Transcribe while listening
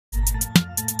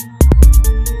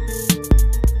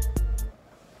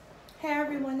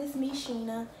is me,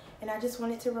 Sheena, and I just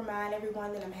wanted to remind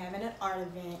everyone that I'm having an art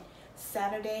event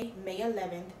Saturday, May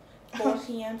 11th, 4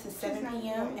 p.m. to 7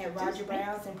 p.m. at Roger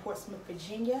Brown's in Portsmouth,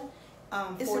 Virginia.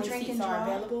 40 seats are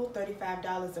available,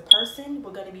 $35 a person.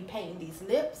 We're going to be painting these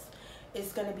lips.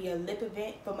 It's going to be a lip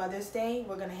event for Mother's Day.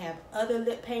 We're going to have other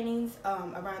lip paintings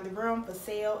around the room for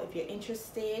sale if you're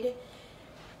interested.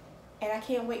 And I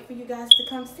can't wait for you guys to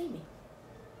come see me.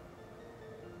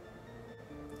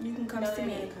 You can come see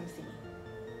me. Come see me.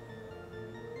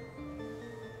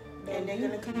 And they're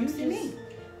going to come see me.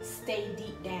 Stay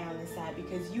deep down inside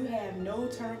because you have no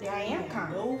turn down. I am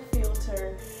calm. No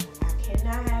filter. I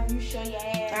cannot have you show your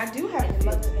ass. I do have and a the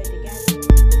filter. mother that they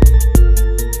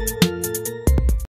got.